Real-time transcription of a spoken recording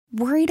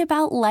Worried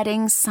about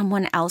letting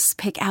someone else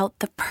pick out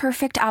the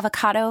perfect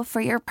avocado for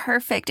your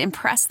perfect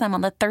impress them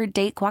on the third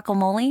date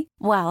guacamole?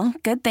 Well,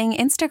 good thing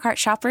Instacart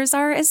shoppers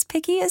are as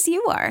picky as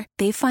you are.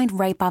 They find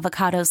ripe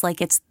avocados like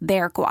it's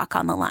their guac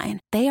on the line.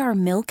 They are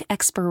milk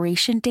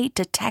expiration date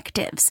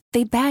detectives.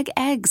 They bag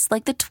eggs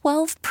like the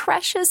 12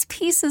 precious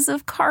pieces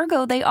of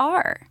cargo they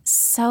are.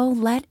 So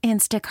let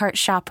Instacart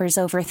shoppers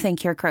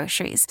overthink your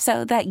groceries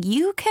so that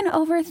you can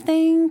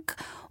overthink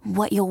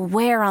what you'll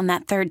wear on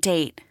that third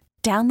date.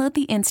 Download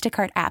the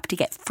Instacart app to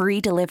get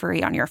free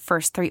delivery on your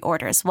first 3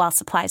 orders while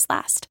supplies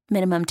last.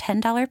 Minimum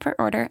 $10 per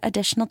order.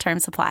 Additional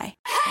terms apply.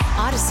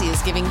 Odyssey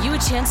is giving you a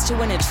chance to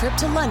win a trip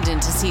to London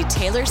to see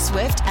Taylor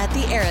Swift at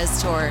the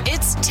Eras Tour.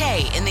 It's Tay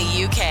in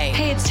the UK.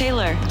 Hey, it's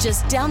Taylor.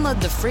 Just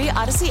download the free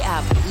Odyssey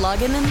app,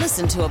 log in and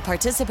listen to a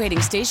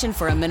participating station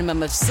for a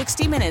minimum of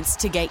 60 minutes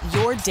to get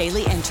your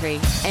daily entry.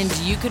 And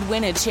you could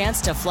win a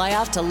chance to fly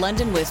off to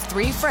London with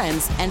 3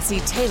 friends and see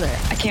Taylor.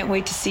 I can't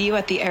wait to see you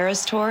at the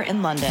Eras Tour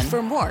in London.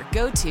 For more,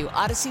 go to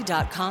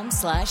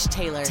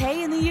odyssey.com/Taylor.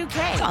 Tay in the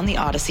UK. It's on the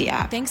Odyssey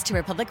app. Thanks to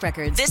Republic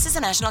Records. This is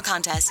a national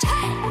contest.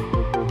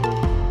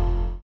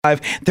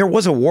 There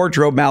was a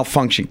wardrobe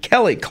malfunction.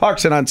 Kelly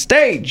Clarkson on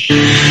stage. Hey,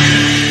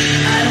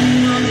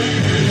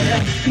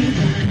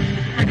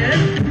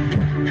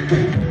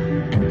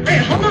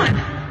 hold on.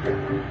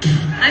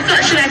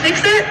 Should I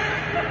fix it?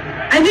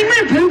 I think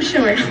my boob's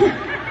showing.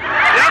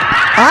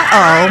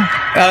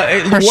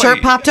 Her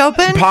shirt popped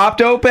open?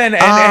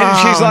 And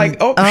she's like,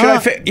 should I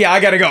fit? Yeah, I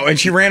got to go. And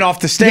she ran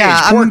off the stage.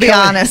 Yeah, I'm going to be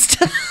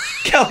honest.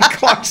 Kelly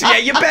Clarkson, yeah,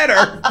 you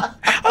better.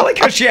 I like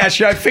how she asked,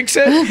 should I fix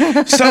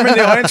it? Some in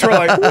the audience were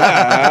like,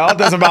 well, it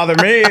doesn't bother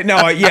me.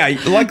 No, yeah,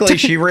 luckily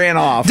she ran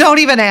off. Don't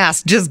even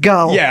ask, just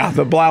go. Yeah,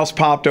 the blouse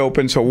popped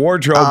open, so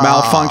wardrobe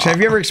malfunction. Have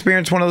you ever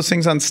experienced one of those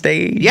things on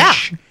stage? Yeah.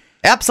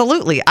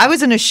 Absolutely. I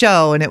was in a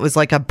show and it was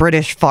like a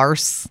British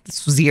farce.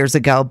 This was years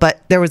ago,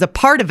 but there was a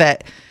part of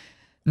it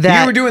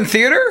that... You were doing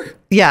theater?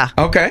 Yeah.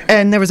 Okay.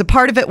 And there was a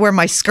part of it where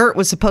my skirt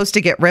was supposed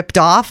to get ripped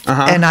off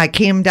and I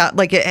came down,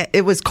 like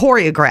it was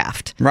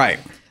choreographed. Right.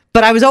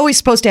 But I was always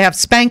supposed to have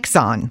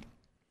Spanx on.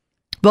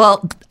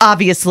 Well,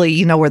 obviously,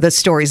 you know where this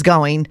story's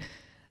going.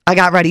 I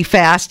got ready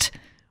fast.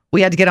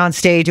 We had to get on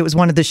stage. It was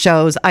one of the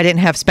shows. I didn't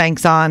have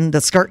Spanx on.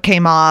 The skirt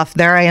came off.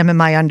 There I am in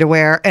my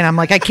underwear. And I'm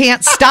like, I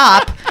can't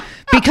stop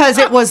because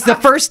it was the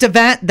first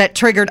event that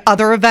triggered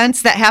other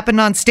events that happened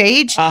on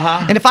stage.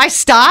 And if I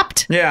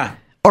stopped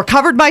or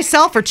covered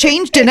myself or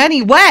changed in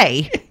any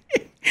way,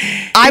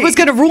 I was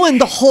going to ruin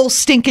the whole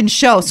stinking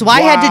show. So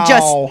I had to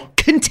just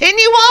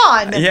continue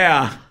on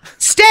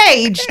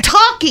stage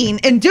talking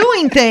and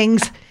doing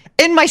things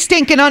in my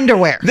stinking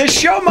underwear. The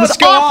show must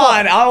go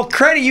on. I'll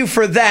credit you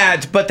for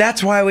that, but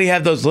that's why we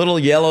have those little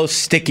yellow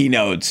sticky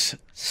notes.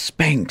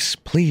 Spanx,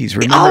 please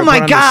remember. Oh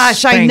my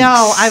gosh, I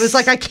know. I was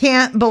like, I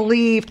can't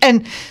believe.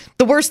 And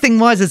the worst thing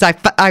was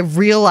I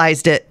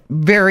realized it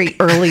very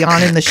early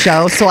on in the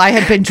show, so I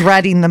had been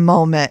dreading the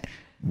moment.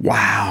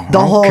 Wow.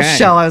 The whole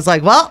show. I was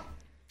like, well,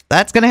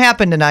 that's going to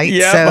happen tonight.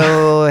 Yep.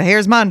 So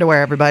here's my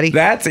underwear, everybody.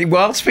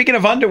 Well, speaking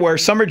of underwear,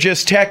 Summer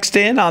just texted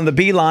in on the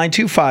B line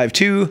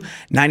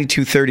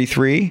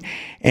 252-9233,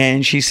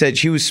 and she said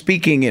she was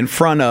speaking in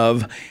front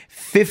of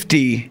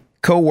 50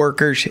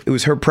 co-workers. It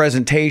was her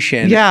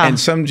presentation. Yeah. And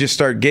some just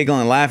started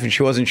giggling and laughing.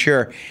 She wasn't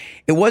sure.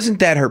 It wasn't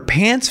that her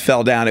pants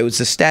fell down. It was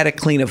the static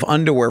clean of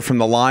underwear from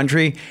the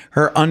laundry.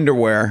 Her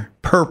underwear,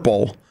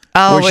 purple.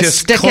 Oh, it was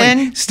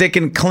sticking?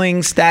 Static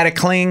cling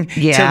to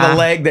the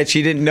leg that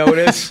she didn't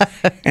notice.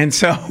 And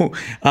so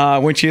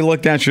when she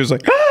looked down, she was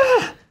like,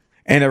 ah!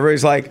 And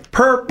everybody's like,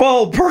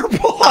 purple.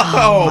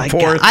 Oh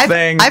poor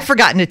thing. I've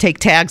forgotten to take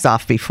tags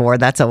off before.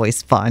 That's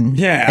always fun.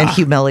 Yeah. And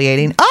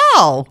humiliating.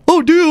 Oh,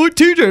 dude,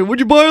 TJ, what'd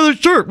you buy this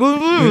shirt?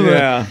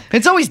 Yeah.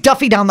 It's always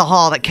Duffy down the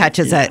hall that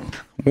catches it.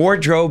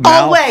 Wardrobe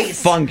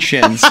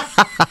malfunctions.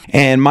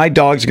 And my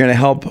dogs are going to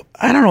help.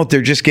 I don't know if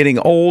they're just getting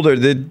old or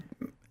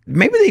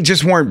maybe they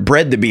just weren't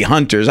bred to be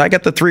hunters. I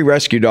got the 3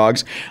 rescue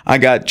dogs. I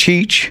got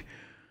Cheech,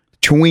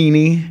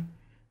 Tweenie,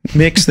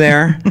 mix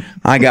there.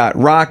 I got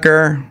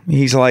Rocker.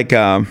 He's like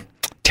a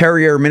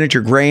terrier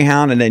miniature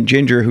greyhound, and then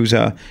Ginger, who's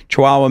a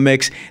Chihuahua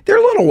mix. They're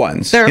little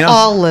ones. They're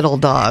all little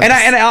dogs. And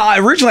I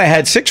originally I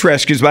had 6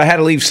 rescues, but I had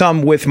to leave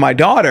some with my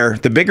daughter,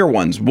 the bigger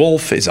ones.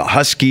 Wolf is a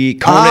husky.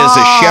 Kona is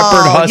a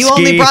shepherd husky. You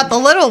only brought the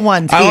little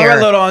ones here. I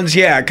got little ones,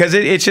 yeah, because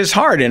it's just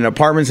hard in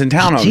apartments and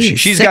townhomes.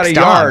 She's got a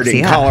yard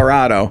in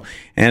Colorado.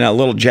 And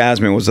little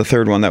Jasmine was the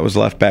 3rd one that was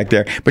left back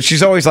there. But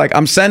she's always like,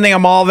 I'm sending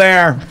them all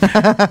there.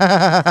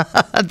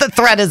 The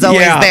threat is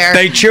always there.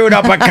 They chewed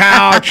up a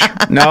couch.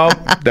 No,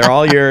 they're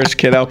all yours,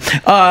 kiddo.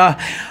 But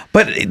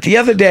the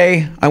other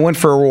day, I went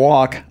for a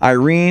walk.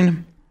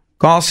 Irene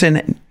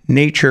Galson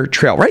Nature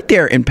Trail, right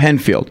there in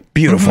Penfield.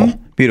 Beautiful,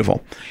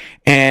 beautiful.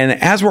 And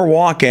as we're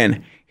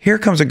walking, here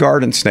comes a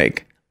garden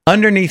snake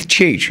underneath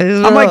Cheech.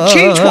 I'm like,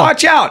 Cheech,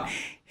 watch out.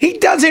 He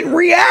doesn't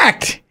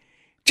react.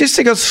 Just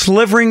to go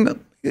slivering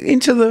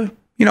into the,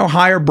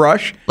 higher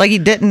brush. Like he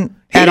didn't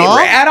at all?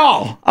 At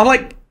all. I'm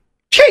like,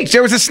 Cheech,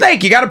 there was a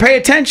snake. You got to pay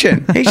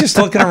attention. He's just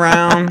looking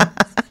around.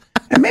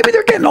 And maybe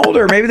they're getting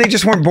older. Maybe they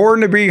just weren't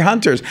born to be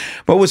hunters.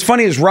 But what's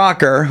funny is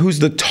Rocker, who's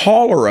the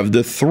taller of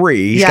the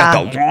three, he's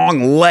got the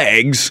long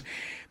legs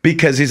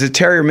because he's a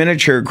terrier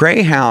miniature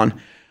greyhound.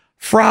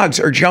 Frogs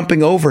are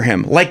jumping over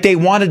him like they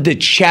wanted to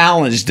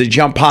challenge to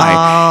jump high.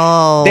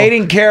 Oh. They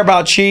didn't care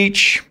about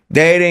Cheech.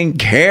 They didn't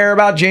care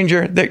about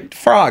Ginger. The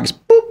frogs.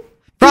 Boop.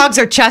 Frogs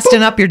are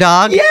chesting up your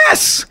dog?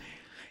 Yes.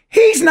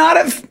 He's not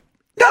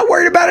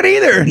worried about it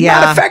either.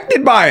 Yeah. Not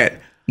affected by it.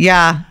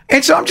 Yeah.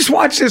 And so I'm just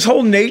watching this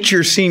whole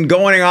nature scene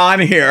going on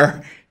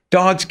here.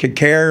 Dogs could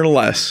care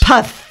less.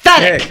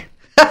 Pathetic.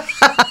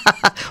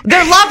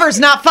 They're lovers,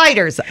 not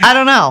fighters. I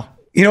don't know.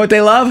 You know what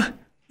they love?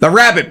 The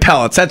rabbit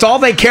pellets. That's all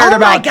they cared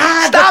about. Oh,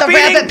 my God. The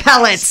rabbit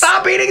pellets.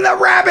 Stop eating the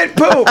rabbit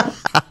poop.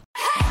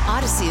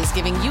 Odyssey is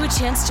giving you a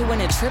chance to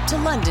win a trip to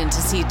London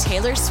to see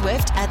Taylor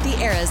Swift at the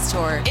Eras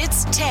Tour.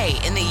 It's Tay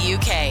in the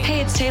UK.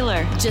 Hey, it's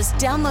Taylor. Just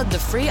download the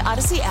free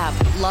Odyssey app,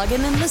 log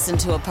in and listen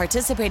to a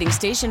participating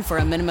station for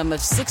a minimum of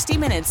 60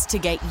 minutes to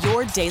get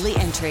your daily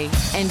entry.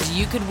 And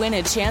you could win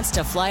a chance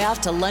to fly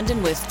off to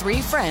London with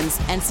 3 friends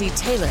and see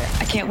Taylor.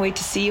 I can't wait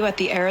to see you at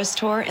the Eras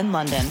Tour in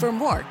London. For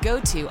more, go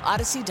to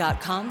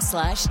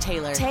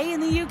odyssey.com/Taylor. Tay in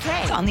the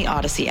UK. On the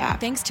Odyssey app.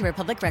 Thanks to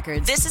Republic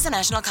Records. This is a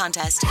national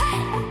contest.